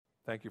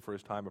thank you for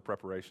his time of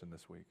preparation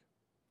this week.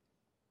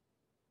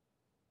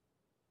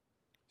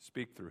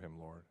 Speak through him,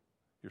 Lord.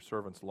 Your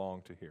servants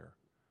long to hear.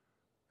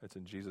 It's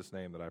in Jesus'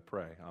 name that I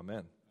pray.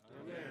 Amen.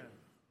 Amen.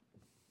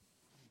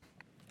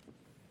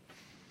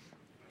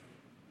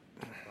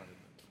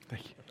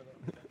 Thank you.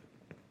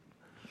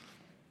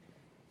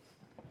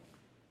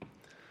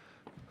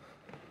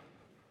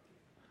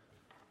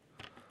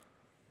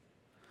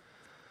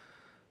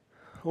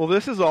 Well,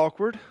 this is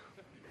awkward.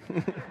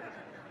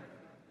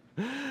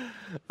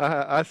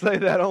 I say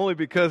that only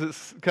because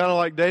it's kind of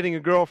like dating a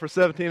girl for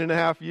 17 and a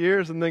half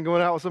years and then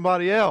going out with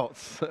somebody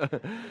else.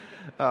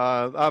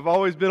 I've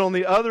always been on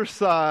the other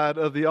side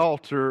of the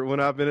altar when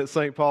I've been at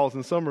St. Paul's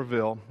in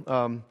Somerville.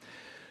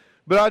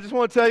 But I just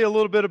want to tell you a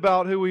little bit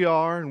about who we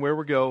are and where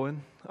we're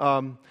going.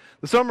 The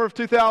summer of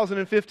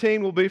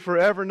 2015 will be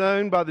forever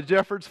known by the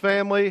Jeffords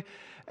family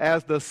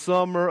as the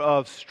summer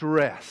of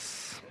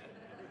stress.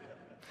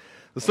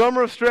 The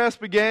summer of stress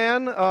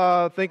began,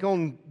 I think,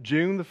 on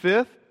June the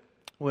 5th,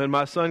 when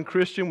my son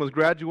Christian was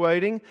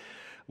graduating.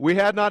 We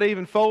had not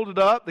even folded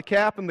up the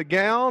cap and the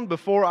gown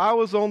before I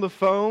was on the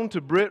phone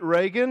to Britt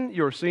Reagan,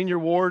 your senior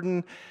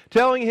warden,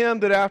 telling him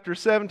that after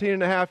 17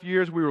 and a half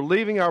years, we were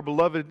leaving our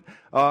beloved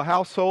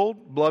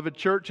household, beloved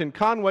church in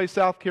Conway,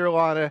 South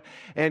Carolina,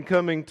 and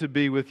coming to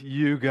be with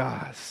you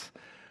guys.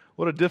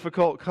 What a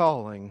difficult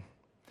calling.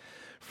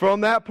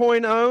 From that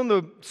point on,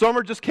 the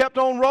summer just kept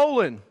on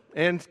rolling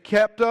and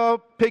kept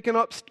picking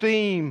up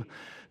steam.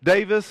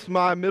 Davis,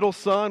 my middle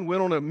son,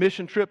 went on a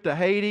mission trip to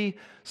Haiti.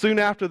 Soon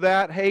after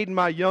that, Hayden,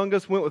 my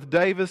youngest, went with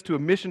Davis to a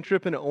mission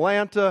trip in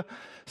Atlanta.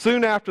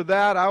 Soon after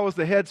that, I was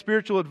the head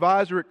spiritual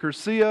advisor at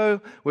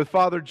Curcio with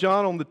Father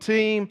John on the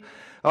team.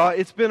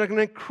 It's been an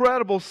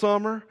incredible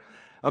summer.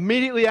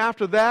 Immediately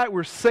after that,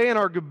 we're saying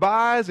our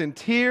goodbyes in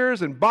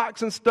tears and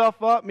boxing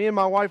stuff up, me and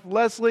my wife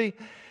Leslie,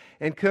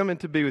 and coming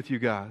to be with you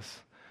guys.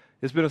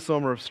 It's been a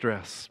summer of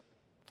stress.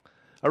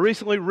 I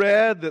recently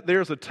read that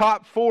there's a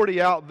top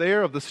 40 out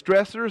there of the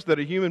stressors that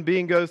a human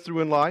being goes through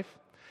in life.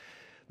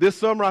 This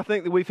summer, I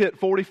think that we've hit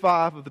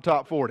 45 of the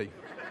top 40.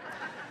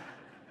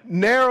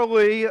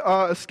 Narrowly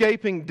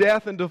escaping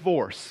death and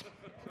divorce.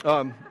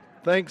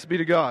 Thanks be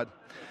to God.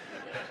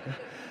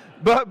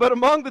 But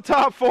among the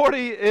top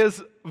 40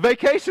 is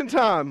vacation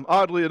time,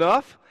 oddly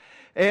enough.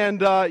 And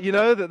you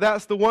know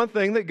that's the one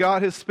thing that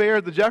God has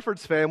spared the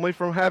Jeffords family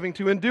from having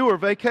to endure,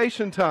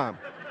 vacation time.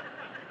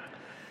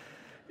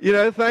 You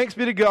know, thanks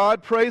be to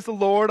God, praise the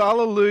Lord,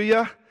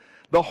 hallelujah.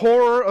 The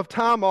horror of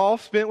time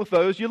off spent with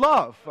those you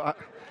love. I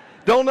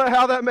don't know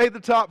how that made the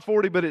top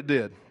 40, but it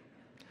did.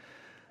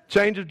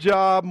 Change of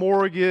job,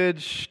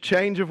 mortgage,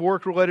 change of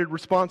work-related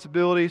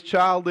responsibilities,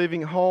 child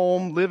leaving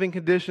home, living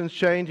conditions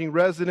changing,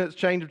 residence,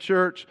 change of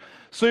church,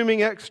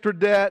 assuming extra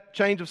debt,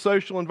 change of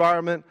social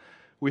environment.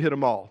 We hit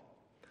them all.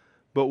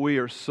 But we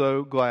are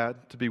so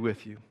glad to be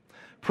with you.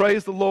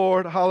 Praise the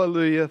Lord,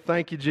 hallelujah,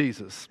 thank you,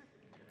 Jesus.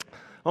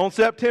 On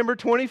September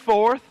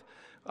 24th,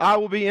 I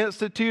will be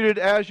instituted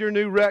as your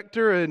new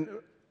rector, and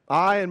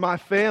I and my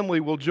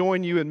family will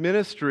join you in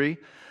ministry.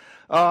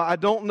 I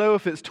don't know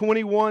if it's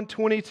 21,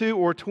 22,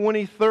 or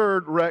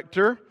 23rd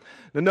rector.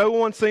 Now, no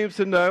one seems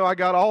to know. I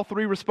got all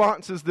three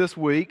responses this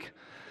week.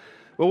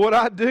 But what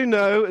I do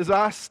know is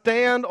I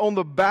stand on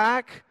the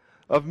back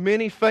of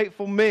many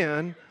faithful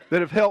men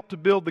that have helped to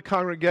build the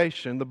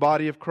congregation, the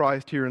body of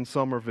Christ here in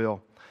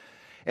Somerville.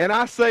 And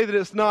I say that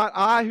it's not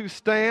I who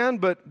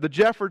stand, but the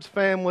Jeffords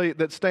family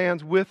that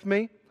stands with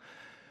me.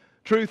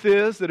 Truth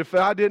is that if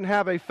I didn't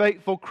have a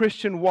faithful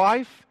Christian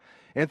wife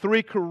and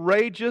three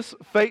courageous,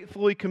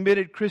 faithfully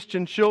committed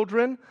Christian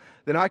children,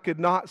 then I could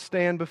not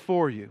stand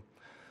before you.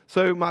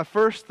 So my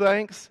first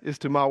thanks is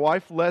to my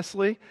wife,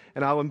 Leslie,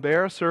 and I'll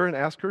embarrass her and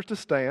ask her to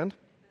stand.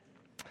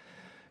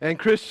 And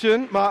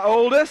Christian, my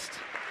oldest,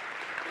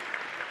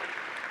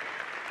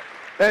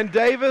 and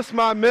Davis,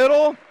 my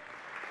middle,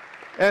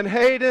 and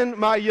Hayden,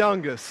 my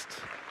youngest.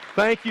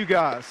 Thank you,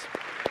 guys.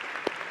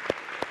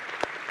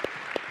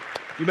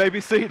 You may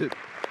be seated.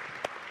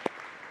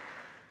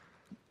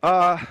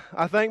 I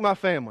thank my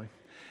family.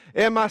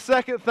 And my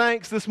second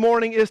thanks this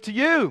morning is to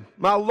you,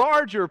 my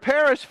larger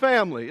parish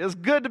family. It's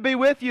good to be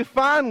with you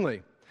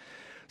finally.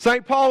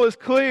 St. Paul is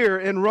clear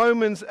in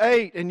Romans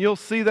 8, and you'll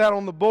see that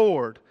on the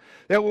board,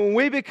 that when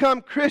we become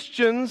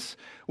Christians,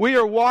 we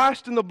are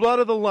washed in the blood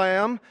of the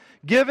Lamb,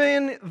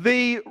 given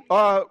the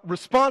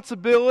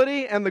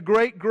responsibility and the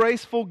great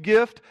graceful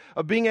gift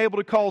of being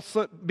able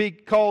to be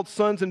called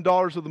sons and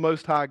daughters of the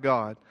Most High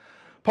God.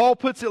 Paul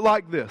puts it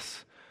like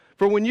this: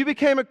 for when you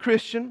became a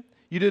Christian,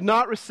 you did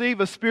not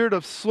receive a spirit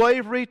of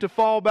slavery to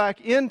fall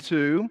back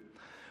into,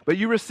 but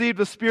you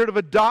received a spirit of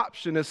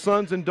adoption as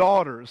sons and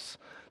daughters,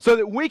 so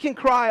that we can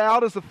cry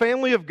out as the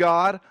family of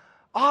God,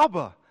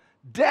 Abba,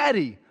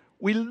 Daddy,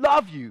 we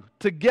love you,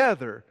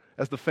 together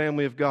as the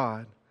family of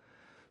God.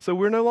 So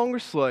we're no longer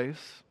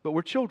slaves, but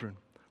we're children,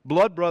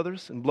 blood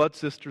brothers and blood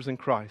sisters in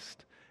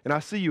Christ. And I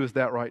see you as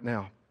that right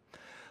now.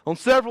 On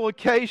several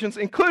occasions,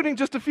 including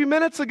just a few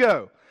minutes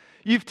ago,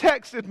 you've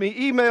texted me,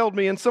 emailed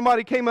me, and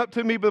somebody came up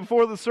to me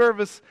before the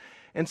service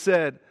and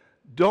said,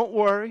 don't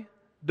worry,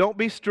 don't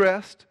be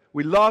stressed.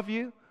 we love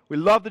you. We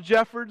love the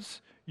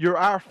Jeffords. You're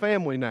our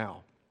family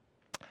now.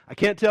 I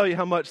can't tell you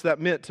how much that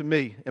meant to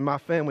me and my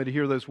family to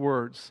hear those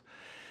words.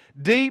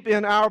 Deep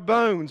in our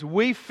bones,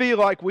 we feel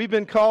like we've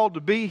been called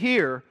to be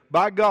here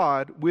by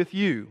God with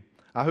you.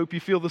 I hope you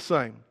feel the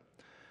same.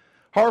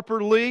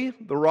 Harper Lee,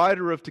 the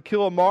writer of To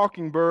Kill a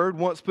Mockingbird,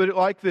 once put it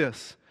like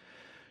this.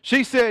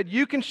 She said,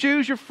 you can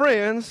choose your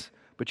friends,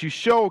 but you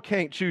sure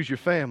can't choose your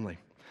family.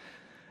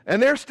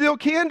 And they're still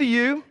kin to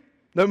you,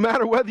 no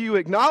matter whether you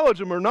acknowledge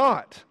them or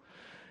not.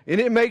 And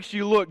it makes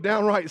you look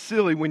downright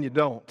silly when you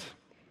don't.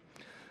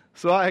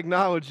 So I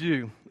acknowledge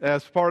you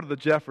as part of the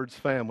Jeffords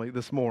family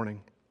this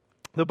morning.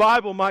 The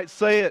Bible might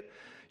say it,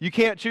 you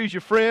can't choose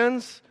your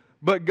friends,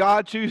 but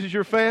God chooses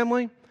your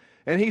family.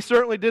 And He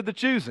certainly did the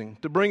choosing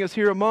to bring us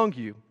here among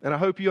you. And I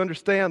hope you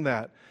understand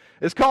that.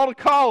 It's called a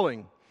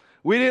calling.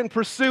 We didn't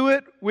pursue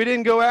it. We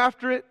didn't go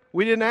after it.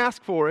 We didn't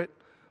ask for it.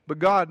 But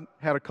God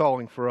had a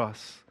calling for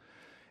us.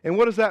 And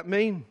what does that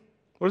mean?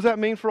 What does that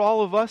mean for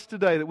all of us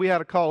today that we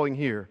had a calling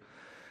here?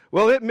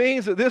 Well, it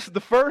means that this is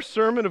the first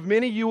sermon of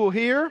many you will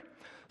hear.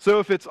 So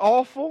if it's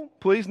awful,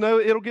 please know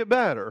it'll get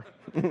better.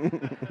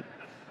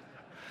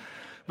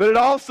 But it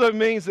also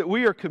means that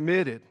we are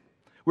committed.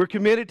 We're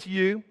committed to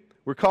you.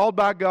 We're called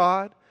by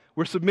God.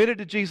 We're submitted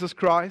to Jesus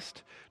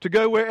Christ to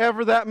go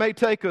wherever that may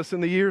take us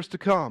in the years to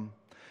come.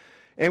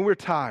 And we're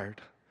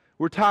tired.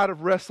 We're tired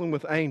of wrestling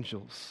with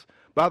angels.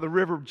 By the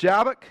river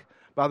Jabbok,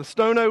 by the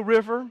Stono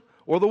River,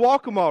 or the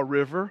Waccamaw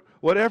River,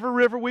 whatever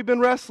river we've been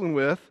wrestling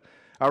with,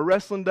 our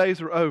wrestling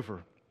days are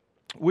over.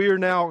 We are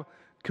now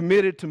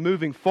committed to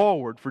moving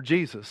forward for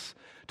Jesus,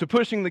 to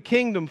pushing the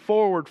kingdom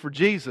forward for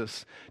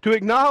Jesus, to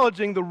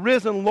acknowledging the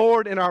risen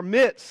Lord in our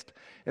midst,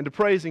 and to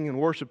praising and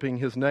worshiping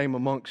His name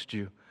amongst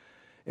you.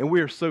 And we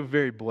are so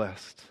very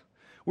blessed.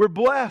 We're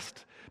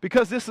blessed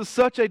because this is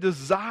such a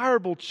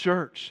desirable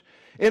church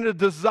in a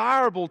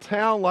desirable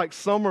town like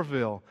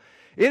Somerville.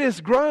 It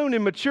has grown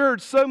and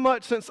matured so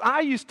much since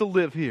I used to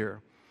live here.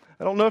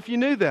 I don't know if you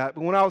knew that,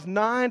 but when I was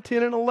 9,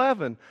 10, and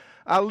 11,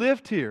 I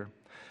lived here.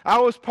 I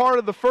was part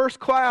of the first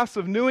class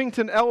of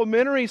Newington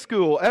Elementary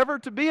School ever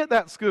to be at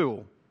that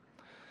school.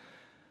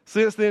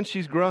 Since then,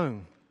 she's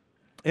grown.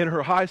 And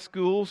her high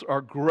schools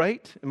are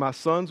great, and my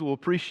sons will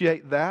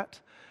appreciate that.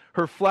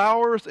 Her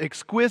flowers,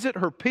 exquisite.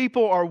 Her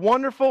people are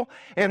wonderful,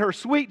 and her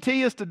sweet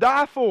tea is to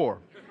die for.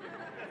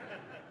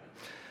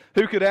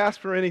 Who could ask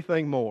for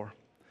anything more?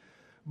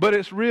 But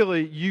it's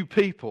really you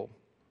people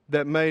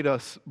that made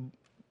us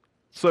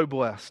so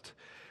blessed.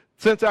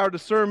 Since our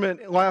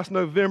discernment last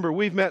November,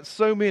 we've met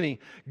so many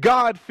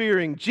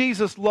God-fearing,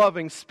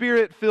 Jesus-loving,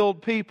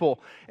 Spirit-filled people,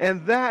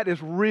 and that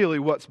is really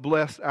what's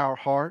blessed our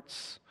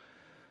hearts.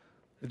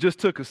 It just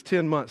took us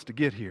 10 months to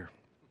get here.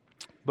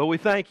 But we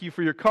thank you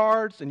for your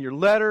cards and your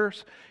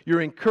letters,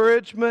 your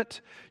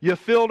encouragement. You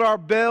filled our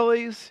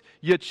bellies.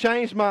 You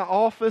changed my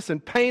office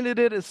and painted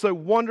it. It's so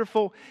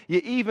wonderful. You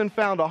even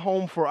found a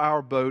home for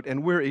our boat,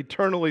 and we're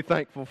eternally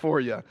thankful for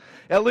you,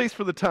 at least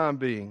for the time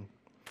being.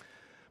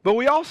 But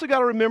we also got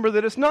to remember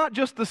that it's not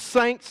just the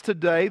saints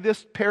today,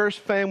 this parish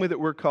family that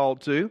we're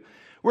called to.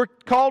 We're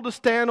called to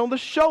stand on the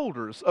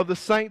shoulders of the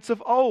saints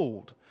of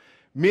old.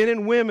 Men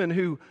and women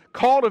who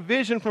caught a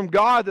vision from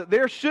God that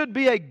there should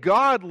be a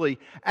godly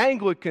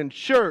Anglican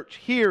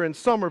church here in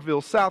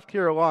Somerville, South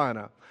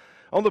Carolina,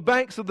 on the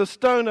banks of the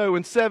Stono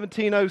in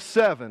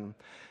 1707.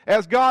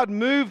 As God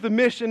moved the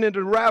mission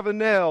into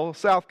Ravenel,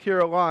 South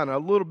Carolina, a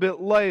little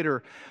bit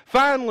later,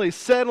 finally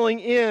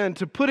settling in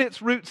to put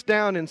its roots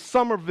down in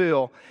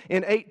Somerville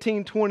in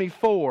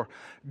 1824,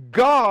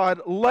 God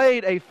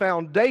laid a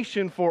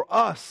foundation for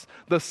us,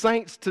 the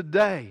saints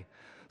today,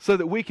 so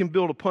that we can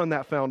build upon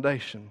that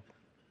foundation.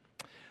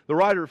 The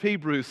writer of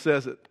Hebrews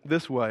says it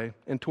this way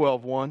in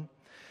 12:1.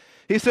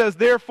 He says,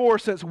 therefore,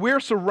 since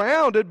we're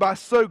surrounded by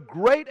so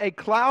great a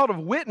cloud of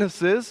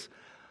witnesses,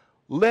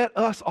 let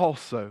us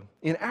also,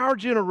 in our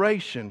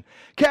generation,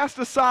 cast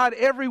aside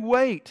every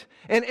weight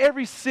and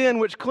every sin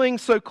which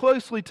clings so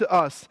closely to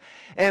us,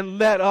 and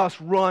let us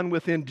run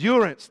with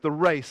endurance the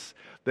race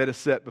that is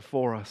set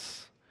before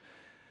us.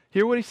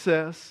 Hear what he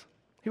says.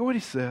 Hear what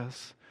he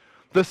says.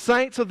 The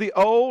saints of the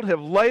old have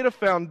laid a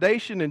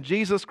foundation in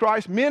Jesus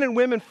Christ, men and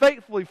women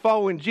faithfully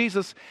following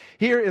Jesus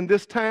here in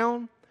this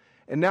town.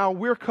 And now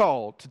we're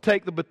called to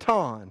take the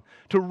baton,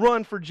 to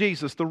run for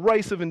Jesus, the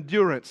race of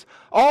endurance,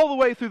 all the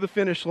way through the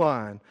finish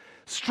line,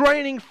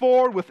 straining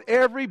forward with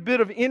every bit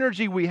of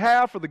energy we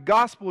have for the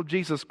gospel of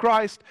Jesus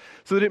Christ,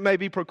 so that it may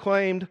be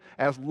proclaimed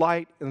as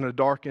light in a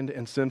darkened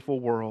and sinful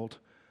world.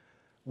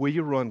 Will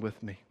you run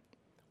with me?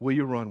 Will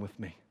you run with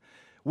me?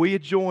 Will you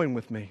join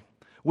with me?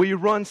 Will you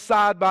run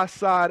side by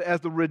side as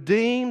the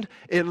redeemed,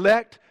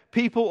 elect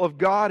people of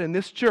God in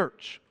this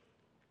church?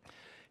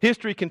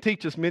 History can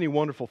teach us many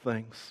wonderful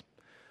things.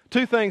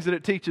 Two things that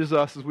it teaches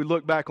us as we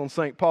look back on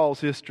St. Paul's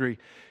history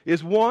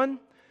is, one,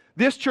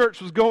 this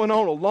church was going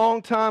on a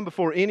long time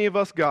before any of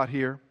us got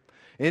here,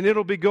 and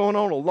it'll be going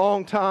on a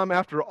long time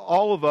after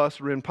all of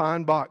us are in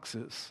pine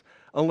boxes,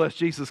 unless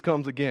Jesus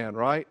comes again,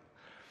 right?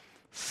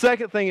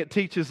 Second thing it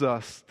teaches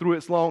us through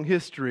its long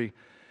history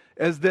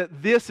as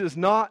that this is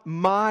not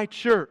my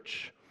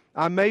church.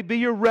 I may be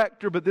your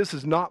rector, but this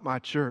is not my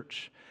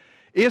church.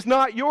 It's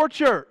not your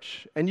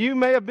church, and you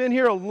may have been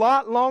here a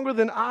lot longer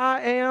than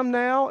I am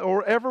now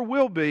or ever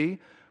will be,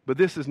 but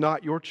this is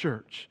not your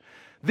church.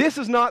 This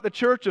is not the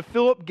church of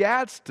Philip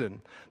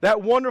Gadsden,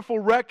 that wonderful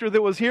rector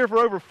that was here for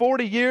over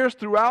 40 years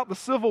throughout the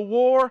Civil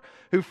War,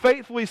 who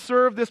faithfully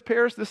served this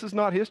parish. This is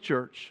not his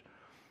church.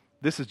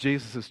 This is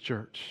Jesus'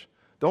 church.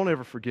 Don't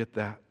ever forget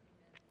that.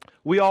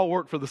 We all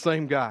work for the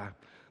same guy,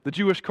 the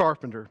Jewish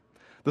carpenter,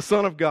 the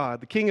Son of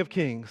God, the King of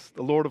Kings,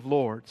 the Lord of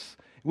Lords.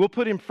 We'll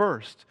put him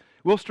first.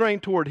 We'll strain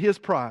toward his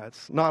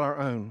prize, not our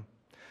own.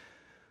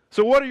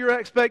 So what are your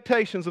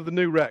expectations of the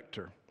new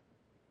rector?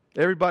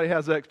 Everybody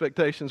has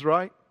expectations,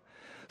 right?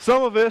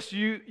 Some of us,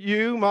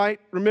 you might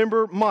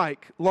remember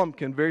Mike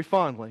Lumpkin very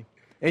fondly,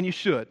 and you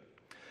should.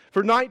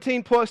 For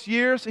 19 plus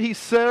years, he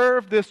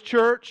served this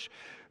church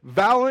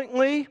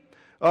valiantly,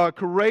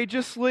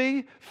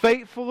 courageously,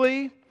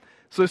 faithfully.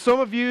 So some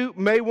of you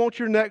may want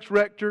your next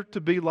rector to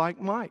be like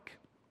Mike.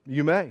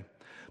 You may.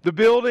 The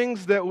building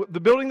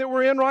that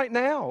we're in right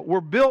now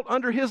were built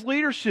under his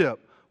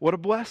leadership. What a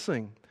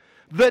blessing.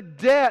 The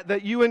debt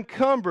that you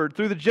encumbered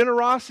through the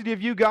generosity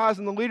of you guys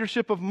and the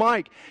leadership of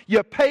Mike,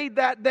 you paid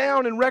that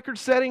down in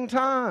record-setting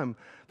time.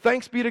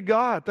 Thanks be to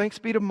God. Thanks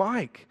be to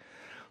Mike.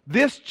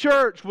 This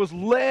church was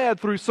led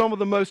through some of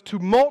the most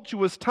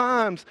tumultuous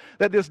times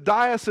that this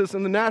diocese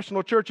and the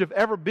national church have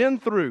ever been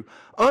through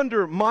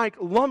under Mike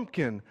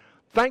Lumpkin.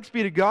 Thanks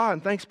be to God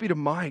and thanks be to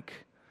Mike.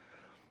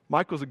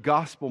 Mike was a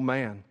gospel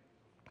man.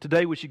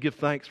 Today we should give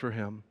thanks for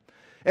him.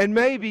 And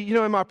maybe,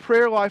 in my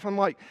prayer life, I'm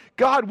like,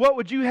 God, what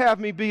would you have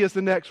me be as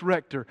the next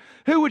rector?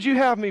 Who would you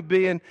have me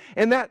be? And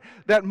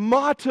that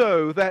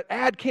motto, that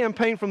ad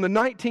campaign from the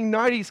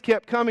 1990s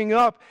kept coming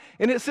up,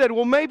 and it said,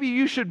 well, maybe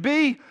you should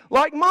be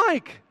like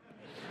Mike.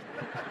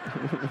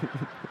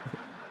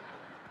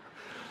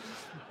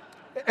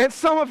 And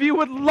some of you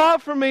would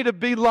love for me to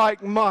be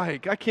like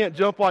Mike. I can't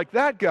jump like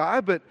that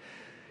guy, but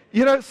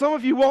some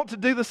of you want to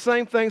do the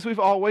same things we've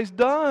always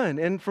done.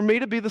 And for me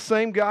to be the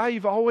same guy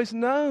you've always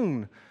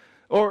known.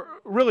 Or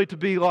really to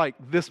be like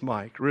this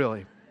Mike,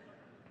 really.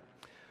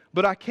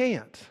 But I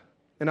can't,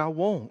 and I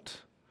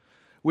won't.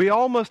 We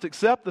all must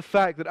accept the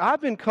fact that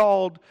I've been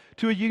called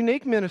to a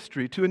unique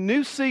ministry, to a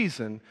new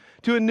season,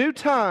 to a new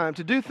time,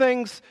 to do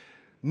things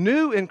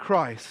new in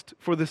Christ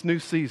for this new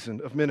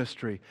season of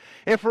ministry.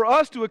 And for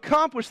us to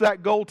accomplish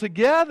that goal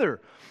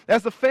together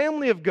as the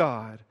family of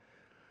God.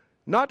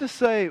 Not to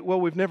say, well,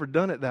 we've never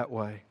done it that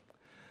way.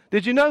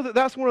 Did you know that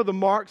that's one of the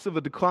marks of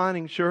a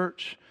declining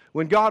church?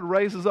 When God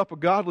raises up a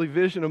godly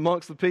vision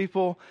amongst the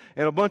people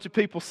and a bunch of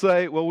people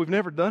say, well, we've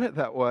never done it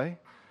that way,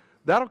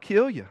 that'll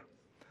kill you.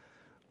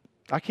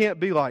 I can't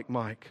be like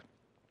Mike.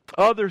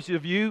 Others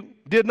of you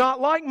did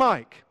not like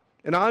Mike,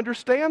 and I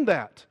understand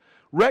that.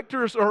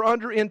 Rectors are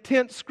under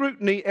intense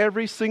scrutiny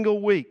every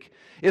single week.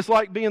 It's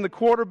like being the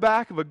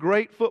quarterback of a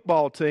great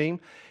football team.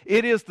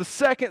 It is the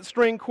second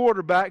string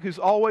quarterback who's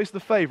always the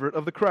favorite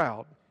of the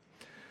crowd.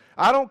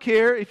 I don't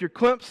care if you're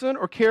Clemson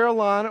or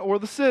Carolina or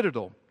the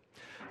Citadel.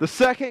 The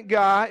second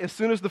guy, as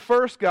soon as the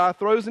first guy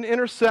throws an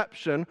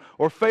interception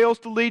or fails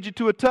to lead you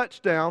to a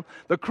touchdown,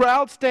 the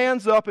crowd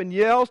stands up and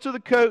yells to the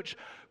coach,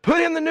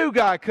 "Put in the new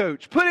guy,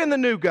 coach. Put in the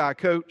new guy,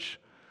 coach."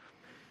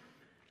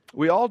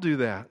 We all do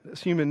that.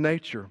 It's human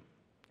nature.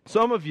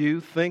 Some of you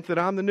think that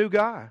I'm the new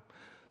guy.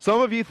 Some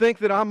of you think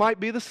that I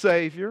might be the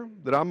Savior,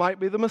 that I might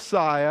be the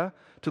Messiah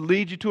to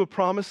lead you to a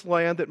promised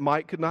land that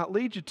Mike could not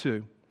lead you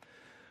to.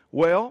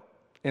 Well,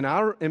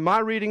 in my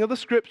reading of the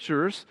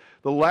Scriptures,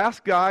 the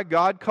last guy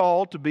God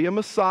called to be a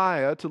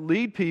Messiah, to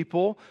lead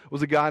people,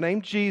 was a guy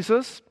named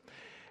Jesus.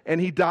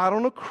 And he died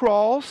on a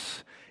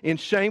cross in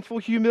shameful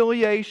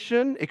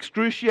humiliation,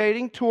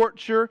 excruciating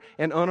torture,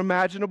 and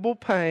unimaginable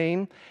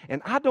pain.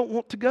 And I don't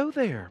want to go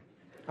there.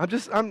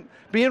 I'm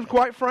being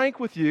quite frank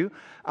with you.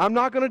 I'm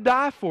not going to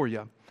die for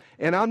you.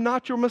 And I'm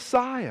not your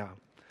Messiah.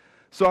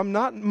 So I'm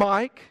not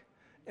Mike,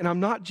 and I'm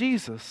not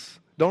Jesus.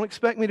 Don't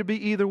expect me to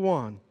be either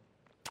one.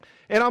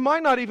 And I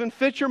might not even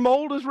fit your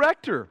mold as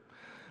rector.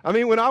 I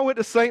mean, when I went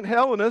to St.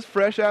 Helena's,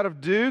 fresh out of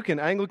Duke and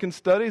Anglican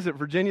studies at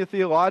Virginia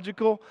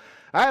Theological,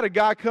 I had a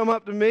guy come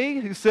up to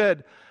me who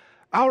said,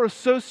 "Our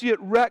associate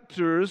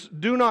rectors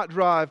do not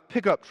drive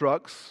pickup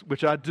trucks,"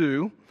 which I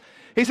do.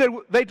 He said,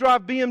 "They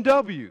drive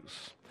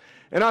BMWs."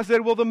 And I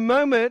said, "Well, the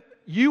moment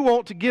you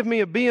want to give me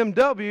a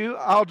BMW,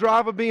 I'll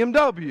drive a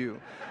BMW.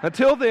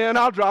 Until then,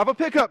 I'll drive a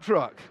pickup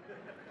truck."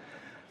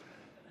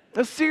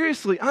 Now,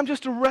 seriously, I'm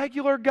just a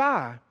regular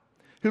guy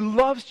who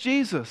loves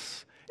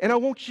Jesus, and I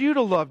want you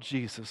to love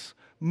Jesus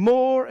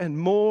more and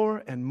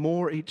more and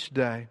more each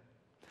day.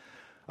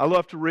 I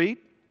love to read,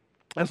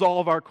 as all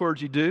of our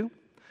clergy do,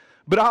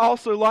 but I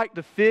also like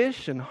to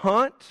fish and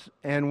hunt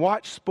and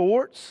watch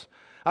sports.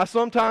 I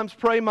sometimes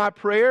pray my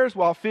prayers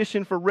while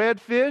fishing for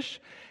redfish,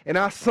 and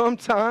I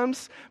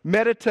sometimes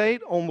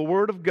meditate on the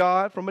Word of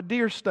God from a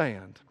deer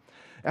stand.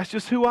 That's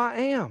just who I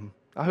am.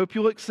 I hope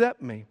you'll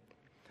accept me.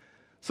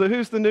 So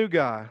who's the new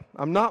guy?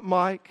 I'm not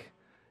Mike,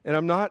 and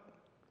I'm not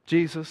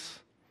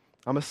Jesus.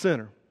 I'm a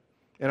sinner.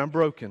 and I'm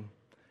broken,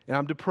 and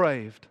I'm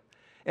depraved,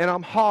 and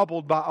I'm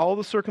hobbled by all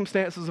the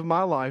circumstances of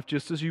my life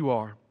just as you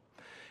are.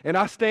 And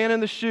I stand in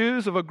the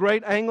shoes of a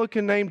great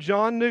Anglican named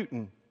John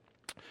Newton,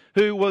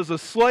 who was a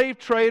slave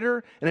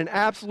trader and an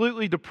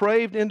absolutely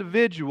depraved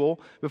individual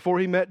before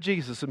he met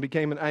Jesus and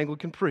became an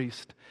Anglican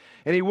priest.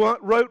 And he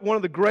wrote one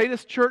of the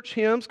greatest church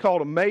hymns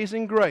called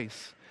Amazing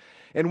Grace.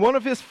 And one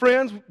of his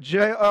friends,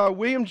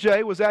 William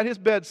J., was at his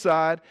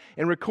bedside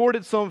and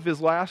recorded some of his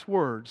last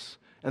words.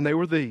 And they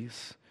were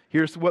these.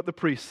 Here's what the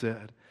priest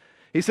said.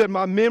 He said,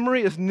 "My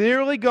memory is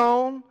nearly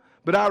gone,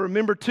 but I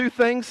remember two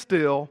things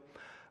still.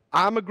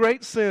 I'm a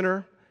great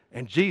sinner,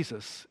 and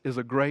Jesus is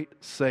a great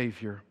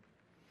Savior."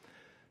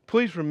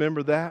 Please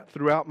remember that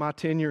throughout my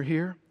tenure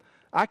here.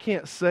 I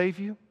can't save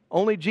you.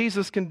 Only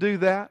Jesus can do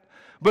that.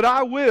 But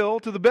I will,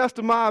 to the best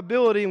of my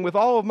ability and with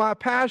all of my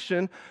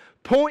passion,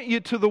 point you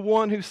to the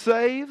one who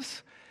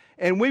saves,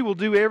 and we will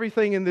do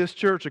everything in this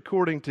church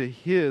according to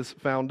His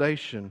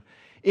foundation,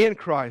 in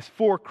Christ,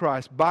 for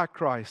Christ, by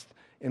Christ,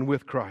 and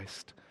with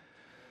Christ.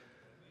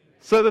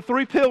 So the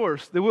three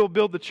pillars that we'll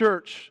build the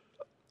church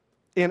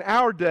in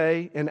our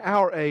day and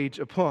our age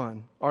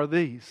upon are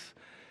these.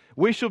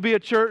 We shall be a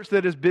church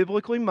that is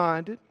biblically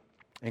minded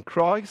and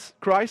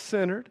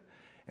Christ-centered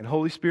and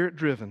Holy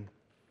Spirit-driven.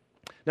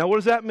 Now, what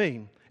does that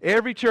mean?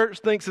 Every church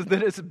thinks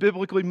that it's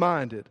biblically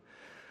minded.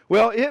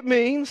 Well, it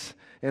means,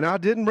 and I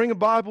didn't bring a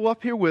Bible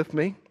up here with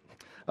me,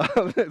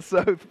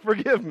 so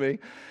forgive me,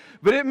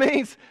 but it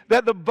means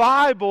that the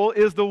Bible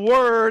is the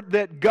Word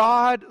that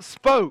God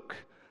spoke,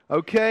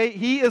 okay?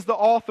 He is the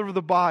author of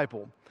the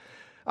Bible.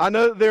 I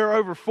know that there are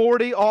over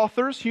 40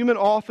 authors, human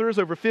authors,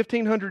 over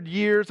 1,500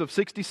 years of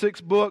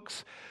 66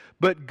 books,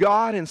 but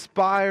God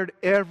inspired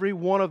every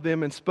one of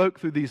them and spoke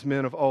through these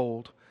men of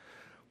old,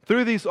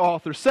 through these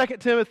authors. 2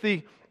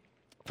 Timothy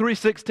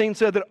 3:16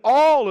 said that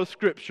all of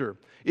Scripture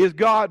is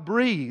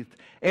God-breathed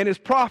and is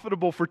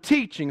profitable for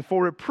teaching,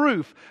 for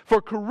reproof,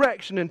 for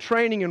correction and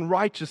training in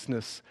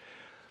righteousness.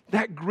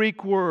 That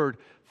Greek word,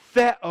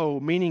 theo,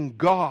 meaning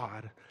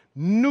God,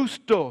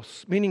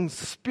 Pneustos, meaning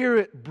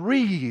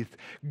Spirit-breathed.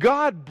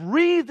 God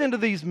breathed into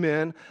these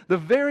men the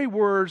very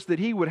words that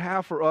He would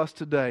have for us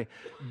today.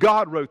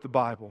 God wrote the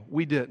Bible.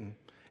 We didn't.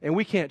 And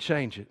we can't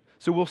change it.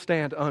 So we'll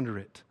stand under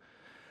it.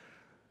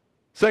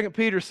 2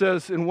 Peter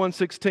says in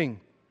 1:16,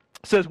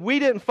 says, "We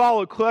didn't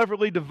follow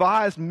cleverly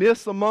devised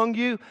myths among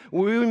you.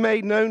 We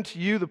made known to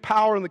you the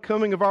power and the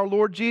coming of our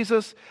Lord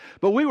Jesus.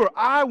 But we were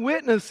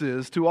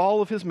eyewitnesses to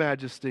all of His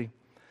majesty."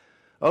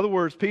 In other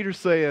words, Peter's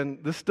saying,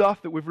 this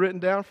stuff that we've written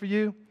down for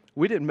you,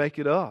 we didn't make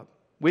it up.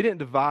 We didn't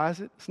devise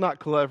it. It's not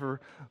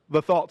clever,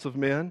 the thoughts of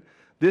men.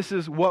 This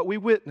is what we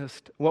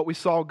witnessed, what we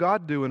saw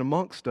God doing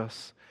amongst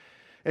us.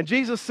 And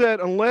Jesus said,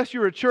 unless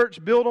you're a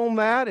church built on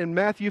that in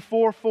Matthew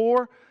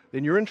 4:4,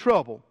 then you're in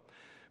trouble.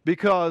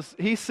 Because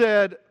He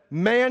said,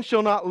 man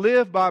shall not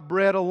live by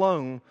bread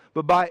alone,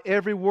 but by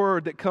every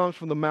word that comes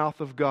from the mouth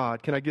of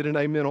God. Can I get an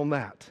amen on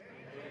that?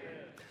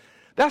 Amen.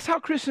 That's how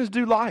Christians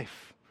do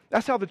life.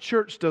 That's how the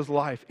church does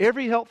life.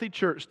 Every healthy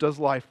church does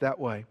life that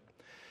way.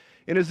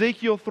 In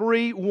Ezekiel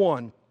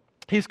 3:1,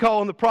 He's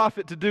calling the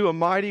prophet to do a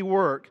mighty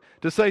work,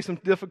 to say some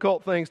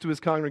difficult things to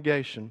his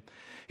congregation.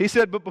 He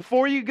said, but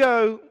before you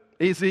go,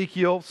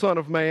 Ezekiel, son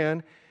of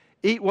man,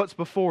 eat what's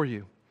before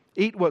you.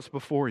 Eat what's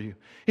before you.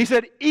 He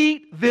said,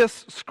 eat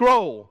this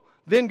scroll,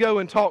 then go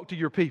and talk to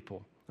your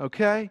people.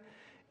 Okay?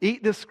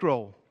 Eat this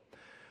scroll.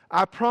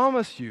 I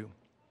promise you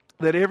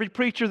that every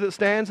preacher that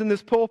stands in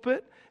this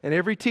pulpit and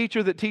every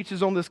teacher that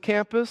teaches on this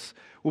campus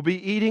will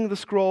be eating the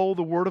scroll,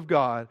 the Word of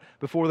God,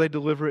 before they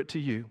deliver it to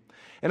you.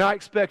 And I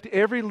expect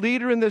every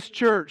leader in this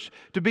church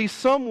to be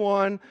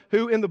someone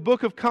who in the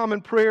Book of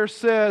Common Prayer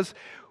says,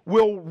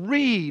 will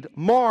read,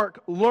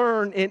 mark,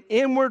 learn, and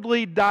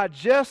inwardly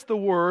digest the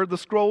Word, the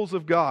scrolls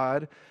of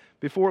God,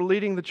 before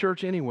leading the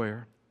church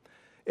anywhere.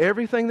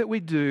 Everything that we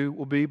do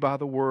will be by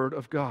the Word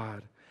of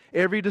God.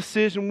 Every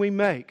decision we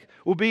make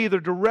will be either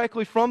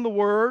directly from the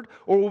Word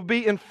or will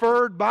be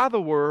inferred by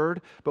the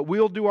Word, but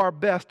we'll do our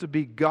best to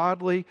be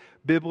godly,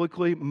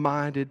 biblically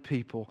minded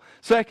people.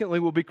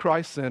 Secondly, we'll be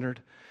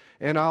Christ-centered.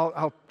 And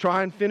I'll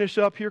try and finish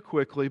up here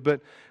quickly, but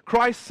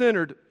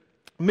Christ-centered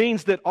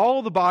means that all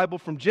of the Bible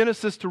from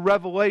Genesis to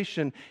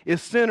Revelation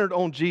is centered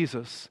on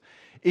Jesus.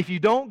 If you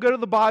don't go to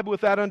the Bible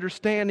with that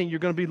understanding, you're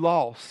going to be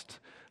lost.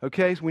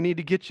 Okay, so we need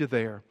to get you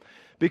there.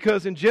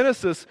 Because in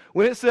Genesis,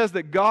 when it says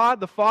that God,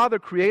 the Father,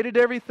 created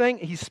everything,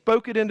 He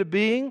spoke it into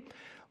being.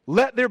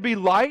 Let there be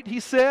light,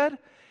 He said.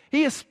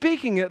 He is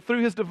speaking it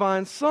through His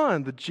divine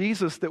Son, the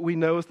Jesus that we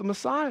know as the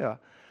Messiah.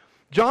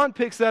 John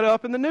picks that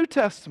up in the New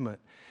Testament.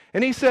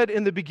 And he said,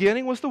 in the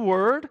beginning was the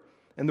Word,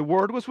 and the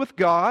Word was with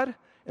God,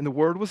 and the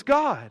Word was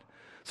God.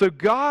 So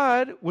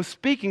God was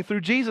speaking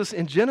through Jesus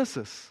in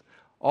Genesis,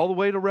 all the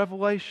way to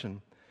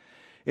Revelation.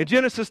 In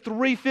Genesis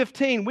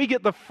 3:15, we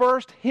get the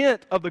first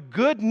hint of the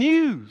good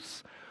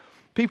news.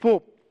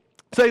 People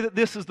say that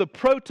this is the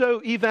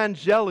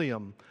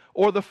proto-evangelium,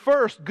 or the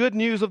first good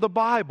news of the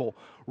Bible,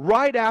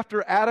 right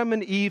after Adam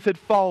and Eve had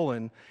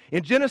fallen.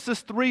 In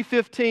Genesis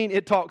 3:15,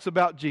 it talks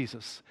about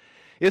Jesus.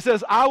 It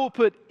says, I will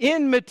put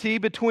enmity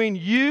between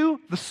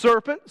you, the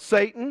serpent,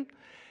 Satan,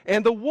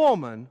 and the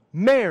woman,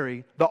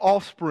 Mary, the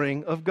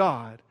offspring of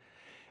God.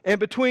 And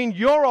between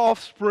your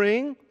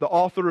offspring, the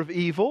author of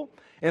evil,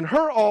 and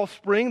her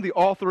offspring, the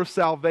author of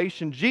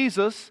salvation,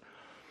 Jesus.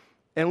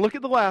 And look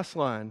at the last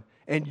line.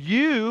 And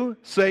you,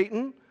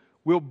 Satan,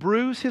 will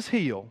bruise his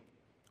heel.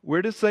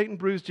 Where did Satan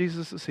bruise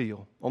Jesus'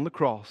 heel? On the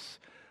cross.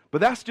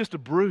 But that's just a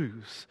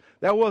bruise.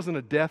 That wasn't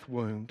a death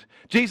wound.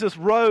 Jesus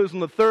rose on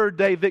the third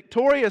day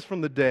victorious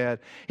from the dead.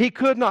 He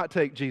could not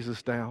take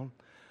Jesus down.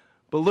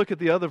 But look at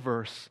the other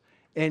verse.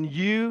 And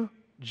you,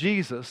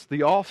 Jesus,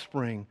 the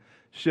offspring,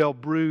 shall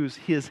bruise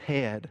his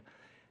head.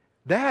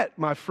 That,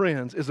 my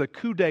friends, is a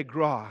coup de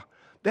grace.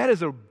 That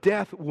is a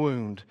death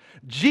wound.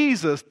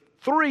 Jesus,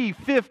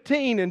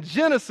 3:15 in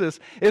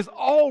Genesis, is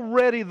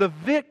already the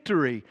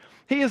victory.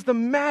 He is the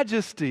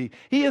majesty.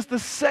 He is the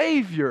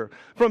Savior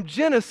from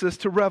Genesis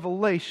to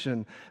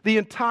Revelation, the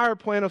entire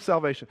plan of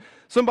salvation.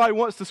 Somebody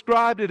once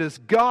described it as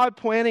God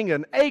planting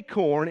an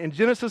acorn in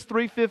Genesis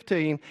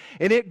 3:15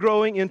 and it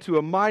growing into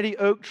a mighty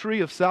oak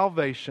tree of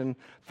salvation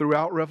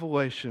throughout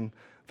Revelation,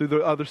 through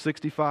the other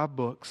 65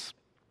 books.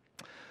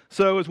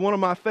 So, as one of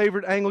my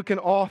favorite Anglican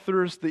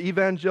authors, the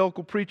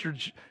evangelical preacher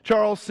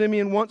Charles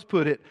Simeon once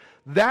put it,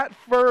 that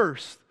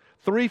verse,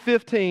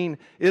 3:15,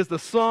 is the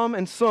sum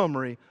and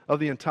summary of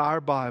the entire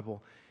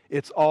Bible.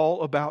 It's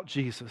all about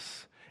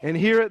Jesus. And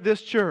here at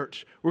this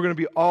church, we're going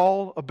to be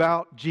all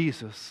about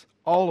Jesus.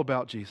 All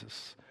about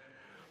Jesus.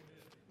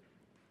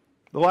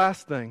 The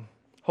last thing,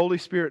 Holy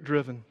Spirit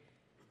driven.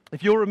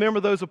 If you'll remember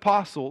those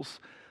apostles,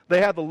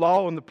 they had the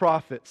law and the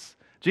prophets.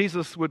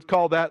 Jesus would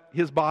call that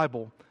his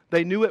Bible.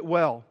 They knew it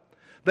well.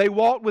 They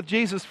walked with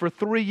Jesus for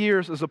 3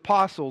 years as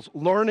apostles,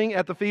 learning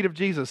at the feet of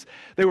Jesus.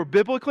 They were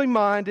biblically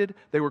minded.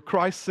 They were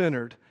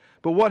Christ-centered.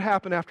 But what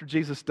happened after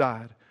Jesus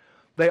died?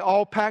 They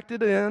all packed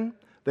it in.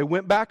 They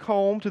went back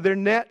home to their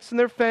nets and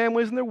their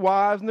families and their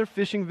wives and their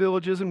fishing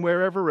villages and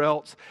wherever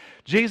else.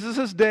 Jesus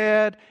is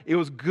dead. It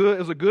was good. It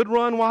was a good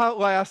run while it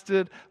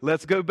lasted.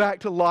 Let's go back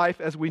to life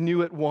as we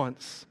knew it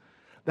once.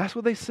 That's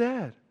what they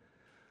said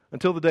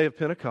until the day of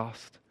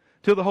Pentecost,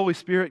 till the Holy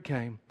Spirit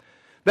came.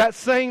 That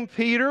same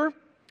Peter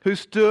who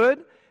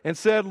stood and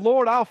said,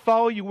 Lord, I'll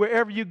follow you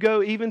wherever you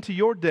go, even to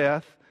your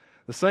death.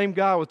 The same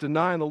guy was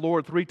denying the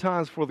Lord 3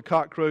 times before the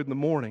cock crowed in the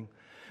morning.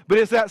 But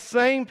it's that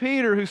same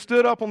Peter who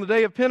stood up on the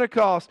day of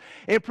Pentecost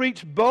and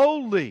preached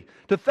boldly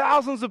to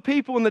thousands of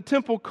people in the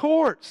temple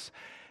courts.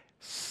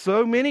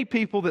 So many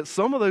people that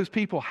some of those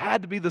people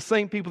had to be the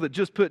same people that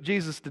just put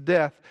Jesus to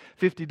death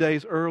 50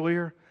 days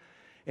earlier.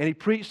 And he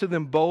preached to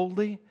them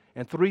boldly,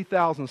 and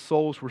 3,000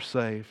 souls were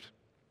saved.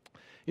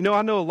 You know,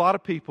 I know a lot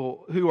of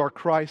people who are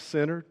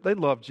Christ-centered. They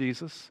love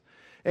Jesus.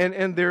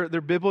 And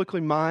they're biblically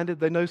minded.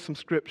 They know some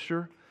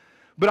Scripture.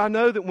 But I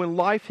know that when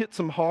life hits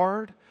them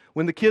hard,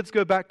 when the kids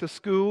go back to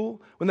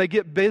school, when they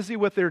get busy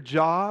with their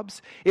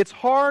jobs, it's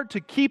hard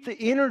to keep the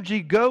energy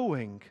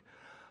going.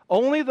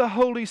 Only the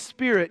Holy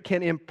Spirit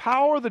can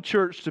empower the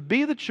church to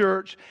be the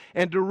church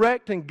and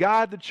direct and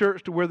guide the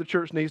church to where the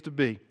church needs to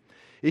be.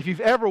 If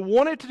you've ever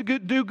wanted to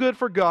do good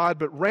for God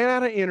but ran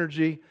out of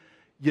energy,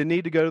 you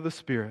need to go to the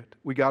Spirit.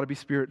 We got to be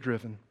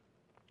Spirit-driven.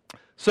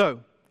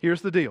 So,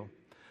 here's the deal.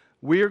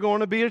 We are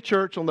going to be a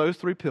church on those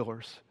 3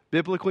 pillars.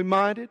 Biblically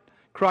minded,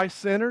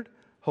 Christ-centered,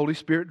 Holy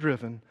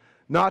Spirit-driven.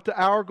 Not to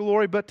our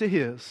glory, but to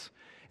His.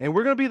 And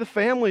we're going to be the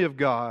family of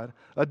God,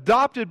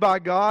 adopted by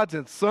God's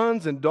and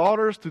sons and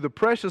daughters through the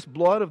precious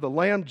blood of the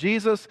Lamb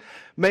Jesus,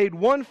 made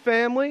one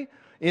family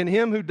in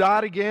Him who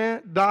died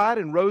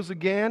and rose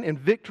again in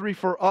victory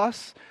for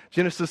us.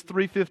 Genesis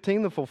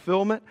 3:15, the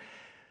fulfillment.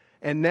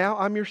 And now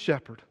I'm your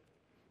shepherd.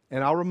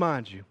 And I'll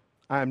remind you,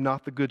 I am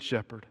not the good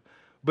shepherd.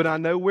 But I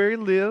know where He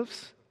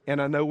lives,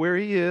 and I know where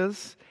He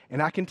is,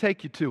 and I can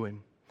take you to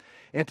Him.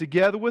 And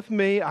together with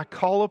me, I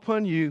call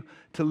upon you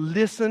to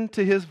listen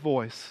to His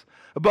voice.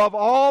 Above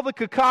all the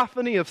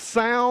cacophony of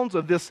sounds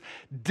of this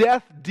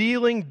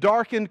death-dealing,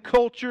 darkened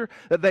culture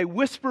that they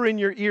whisper in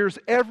your ears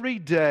every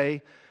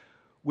day,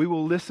 we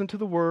will listen to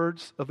the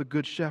words of the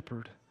Good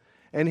Shepherd.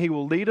 And He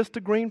will lead us to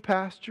green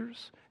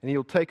pastures, and He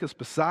will take us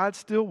beside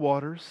still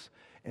waters,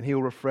 and He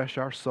will refresh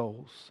our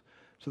souls.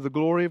 To the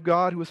glory of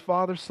God, who is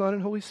Father, Son,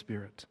 and Holy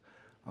Spirit.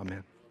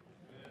 Amen.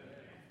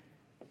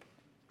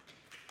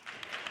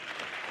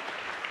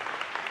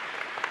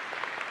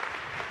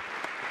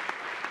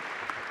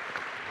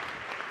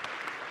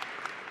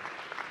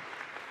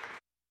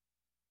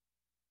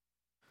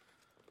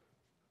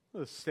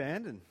 Let's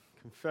stand and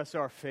confess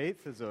our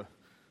faith as a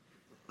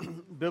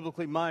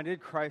biblically minded,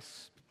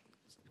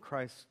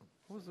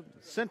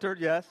 centered,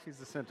 yes, He's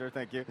the center,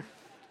 thank you.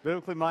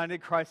 Biblically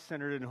minded,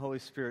 Christ-centered, and Holy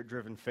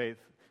Spirit-driven faith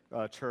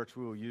church.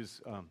 We will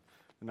use the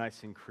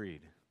Nicene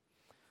Creed.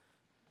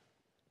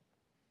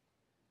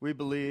 We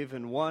believe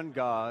in one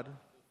God,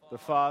 the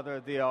Father,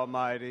 the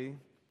Almighty,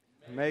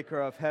 maker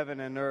of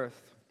heaven and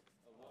earth,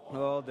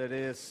 all that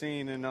is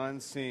seen and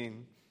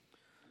unseen.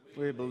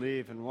 We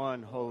believe in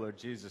one whole Lord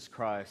Jesus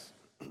Christ,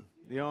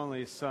 the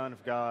only Son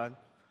of God,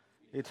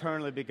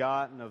 eternally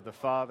begotten of the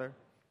Father,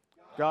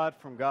 God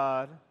from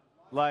God,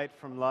 light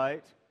from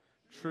light,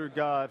 true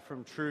God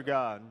from true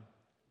God,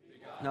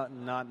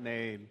 not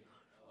made,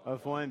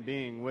 of one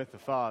being with the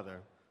Father.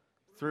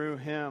 Through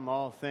him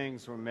all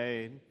things were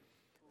made.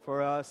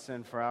 For us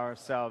and for our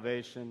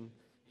salvation,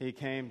 he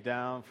came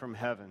down from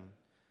heaven.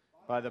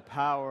 By the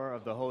power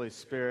of the Holy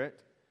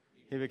Spirit,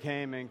 he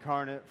became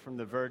incarnate from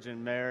the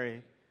Virgin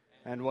Mary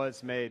and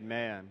was made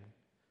man.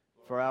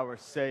 For our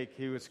sake,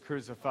 he was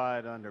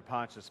crucified under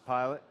Pontius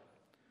Pilate.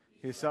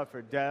 He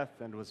suffered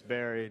death and was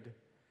buried.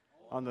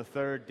 On the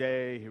third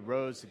day, he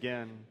rose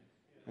again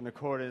in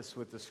accordance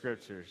with the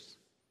Scriptures.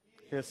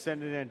 He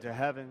ascended into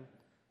heaven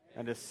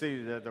and is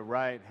seated at the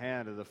right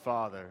hand of the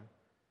Father.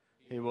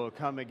 He will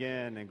come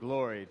again in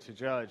glory to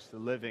judge the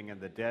living and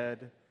the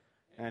dead,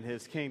 and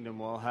his kingdom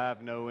will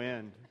have no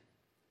end.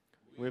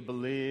 We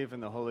believe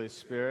in the Holy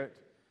Spirit,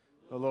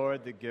 the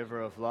Lord, the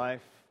giver of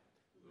life,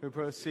 who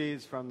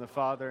proceeds from the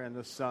Father and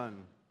the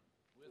Son.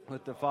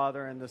 With the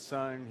Father and the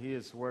Son, he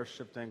is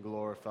worshipped and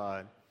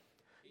glorified.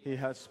 He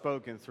has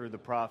spoken through the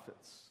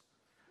prophets.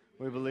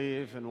 We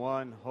believe in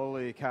one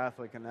holy,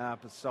 Catholic, and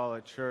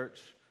apostolic church.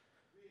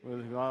 We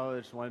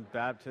acknowledge one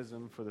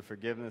baptism for the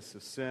forgiveness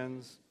of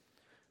sins.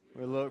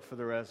 We look for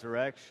the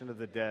resurrection of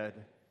the dead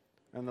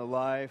and the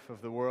life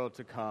of the world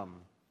to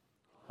come.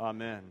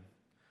 Amen.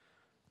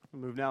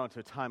 We'll move now into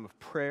a time of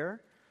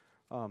prayer.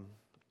 And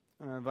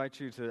I invite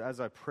you to,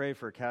 as I pray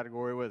for a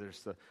category, whether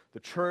it's the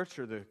church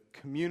or the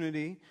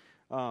community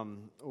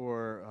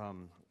or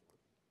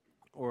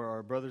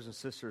our brothers and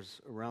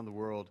sisters around the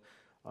world,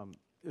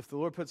 if the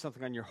Lord puts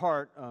something on your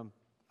heart,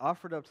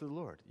 offer it up to the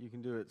Lord. You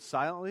can do it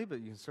silently,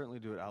 but you can certainly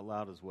do it out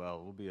loud as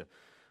well. We'll be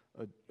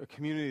a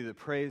community that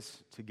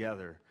prays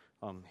together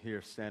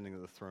here standing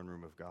at the throne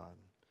room of God.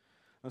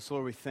 And so,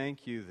 Lord, we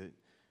thank you that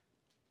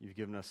you've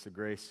given us the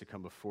grace to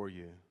come before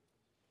you.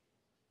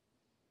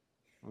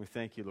 And we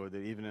thank you, Lord, that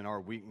even in our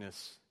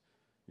weakness,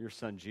 your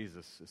Son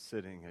Jesus is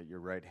sitting at your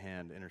right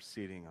hand,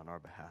 interceding on our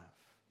behalf.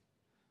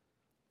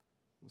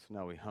 And so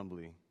now we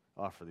humbly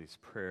offer these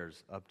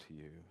prayers up to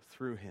you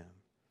through him.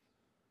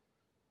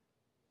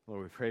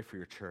 Lord, we pray for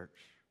your church,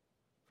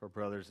 for our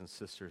brothers and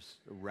sisters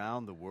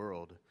around the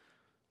world,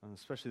 and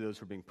especially those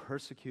who are being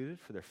persecuted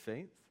for their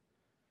faith,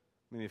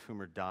 many of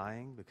whom are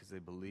dying because they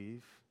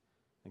believe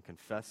and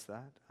confess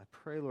that. I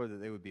pray, Lord,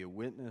 that they would be a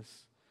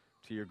witness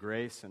to your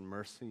grace and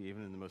mercy,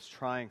 even in the most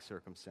trying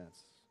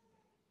circumstances.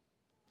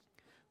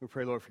 We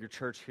pray, Lord, for your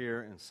church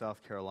here in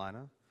South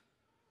Carolina,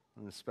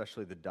 and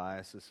especially the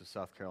Diocese of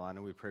South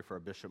Carolina. We pray for our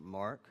Bishop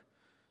Mark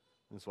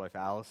and his wife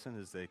Allison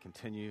as they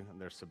continue on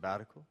their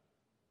sabbatical.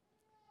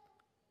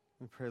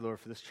 We pray, Lord,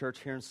 for this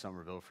church here in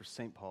Somerville, for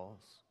St.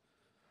 Paul's,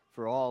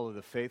 for all of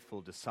the faithful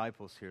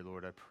disciples here,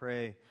 Lord. I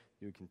pray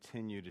you would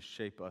continue to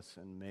shape us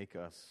and make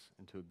us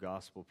into a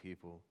gospel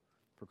people,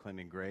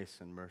 proclaiming grace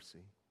and mercy.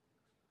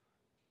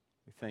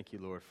 We thank you,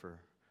 Lord, for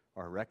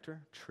our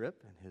rector,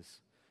 Tripp, and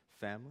his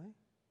family.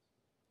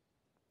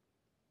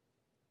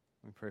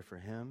 We pray for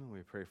him, and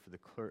we pray for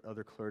the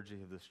other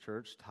clergy of this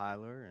church,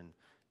 Tyler and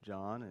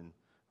John and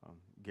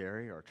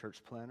Gary, our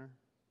church planner.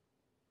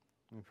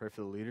 We pray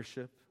for the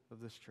leadership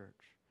of this church,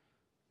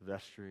 the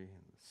vestry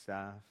and the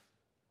staff,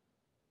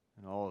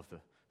 and all of the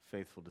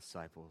faithful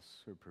disciples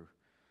who are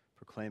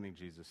proclaiming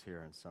Jesus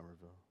here in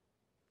Somerville.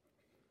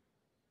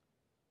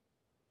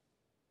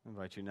 I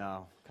invite you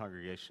now,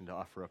 congregation, to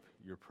offer up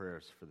your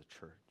prayers for the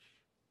church.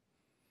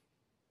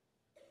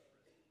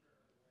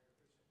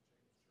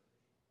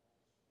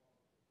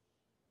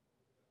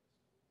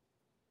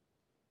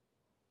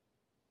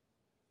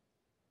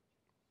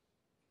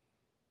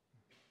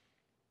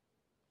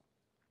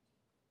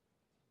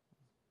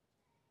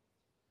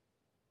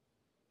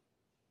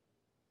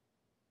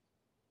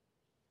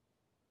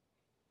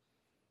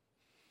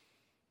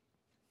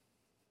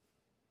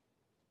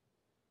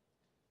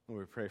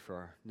 We pray for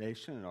our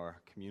nation and our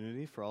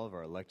community, for all of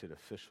our elected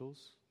officials,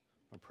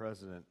 our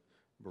President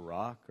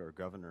Barack, our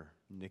Governor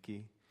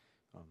Nikki,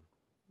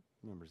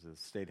 members of the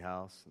State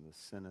House and the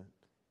Senate,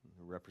 and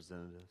the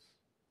representatives.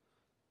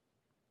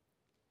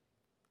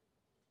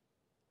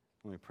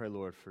 And we pray,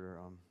 Lord, for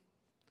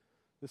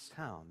this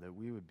town, that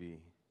we would be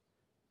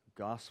a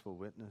gospel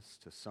witness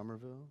to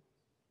Somerville.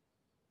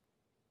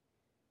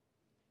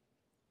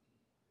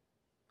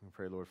 We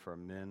pray, Lord, for our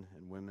men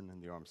and women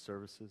in the armed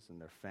services and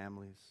their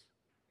families.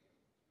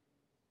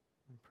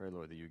 I pray,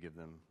 Lord, that you give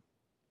them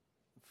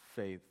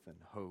faith and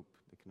hope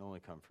that can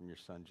only come from your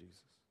Son, Jesus.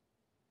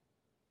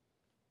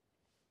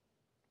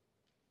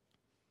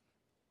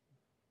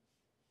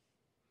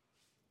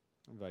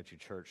 I invite you,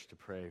 church, to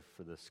pray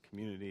for this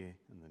community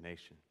and the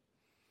nation.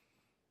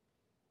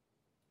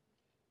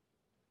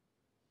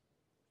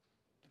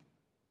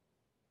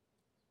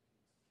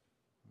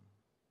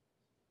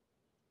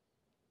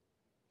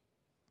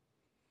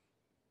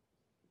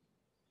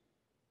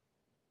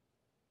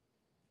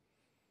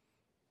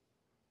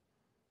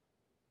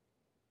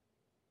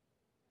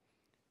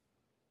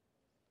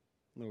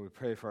 Lord, we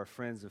pray for our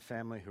friends and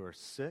family who are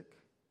sick.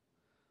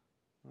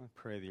 I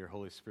pray that your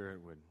Holy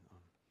Spirit would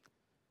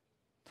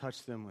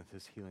touch them with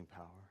his healing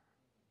power.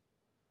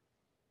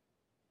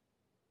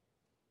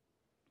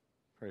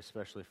 Pray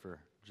especially for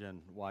Jen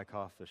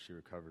Wyckoff as she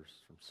recovers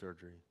from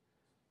surgery.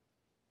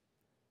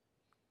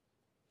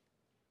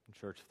 And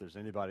church, if there's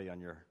anybody on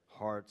your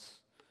hearts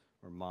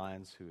or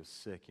minds who is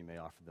sick, you may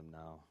offer them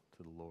now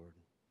to the Lord.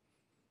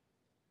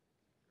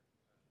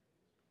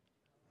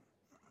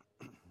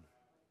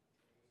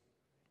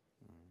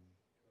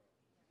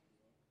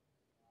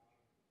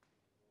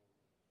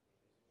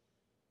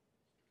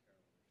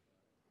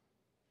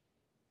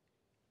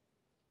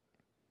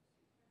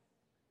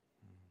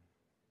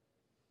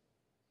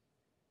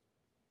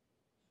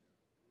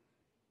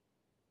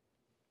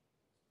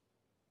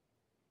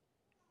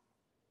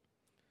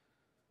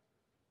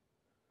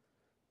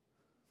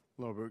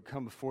 Lord, we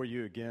come before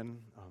you again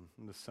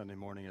this Sunday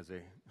morning as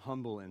a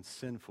humble and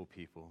sinful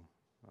people.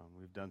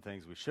 We've done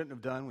things we shouldn't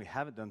have done. We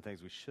haven't done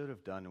things we should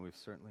have done, and we've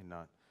certainly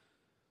not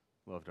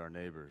loved our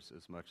neighbors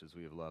as much as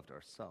we have loved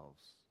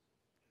ourselves.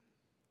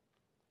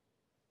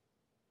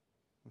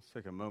 Let's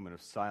take a moment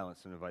of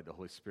silence and invite the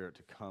Holy Spirit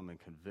to come and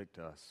convict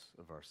us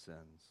of our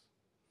sins.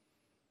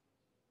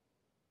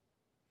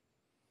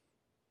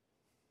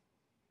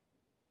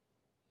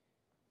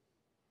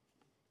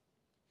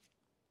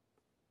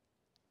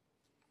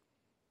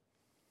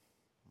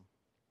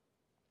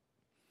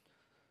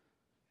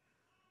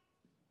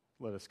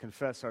 Let us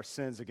confess our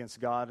sins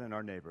against God and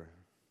our neighbor.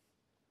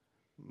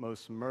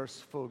 Most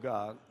merciful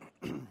God,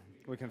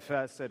 we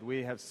confess that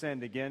we have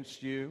sinned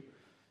against you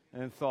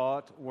in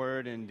thought,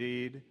 word, and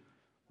deed,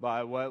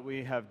 by what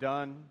we have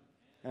done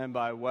and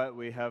by what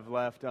we have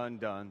left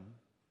undone.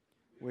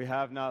 We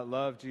have not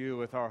loved you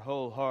with our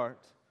whole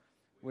heart.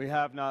 We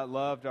have not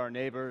loved our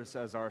neighbors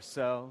as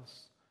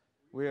ourselves.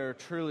 We are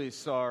truly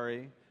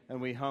sorry, and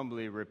we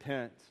humbly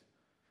repent.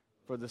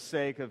 For the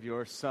sake of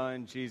your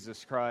Son,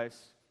 Jesus Christ,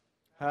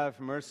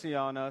 have mercy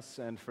on us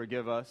and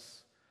forgive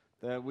us,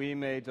 that we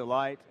may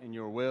delight in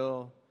your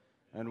will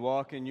and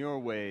walk in your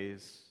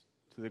ways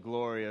to the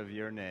glory of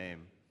your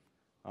name.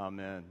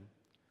 Amen.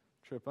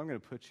 Tripp, I'm going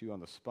to put you on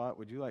the spot.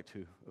 Would you like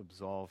to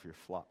absolve your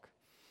flock?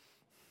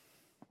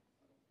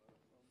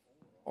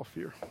 All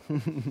fear.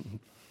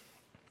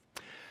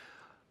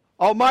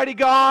 Almighty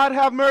God,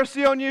 have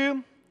mercy on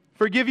you,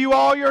 forgive you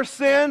all your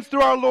sins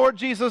through our Lord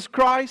Jesus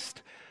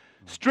Christ,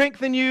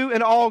 strengthen you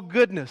in all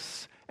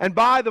goodness, and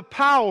by the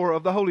power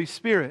of the Holy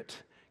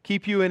Spirit,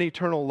 keep you in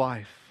eternal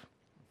life.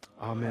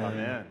 Amen.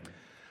 Amen.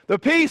 The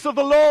peace of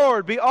the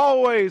Lord be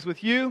always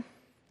with you.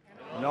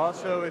 And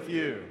also with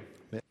you.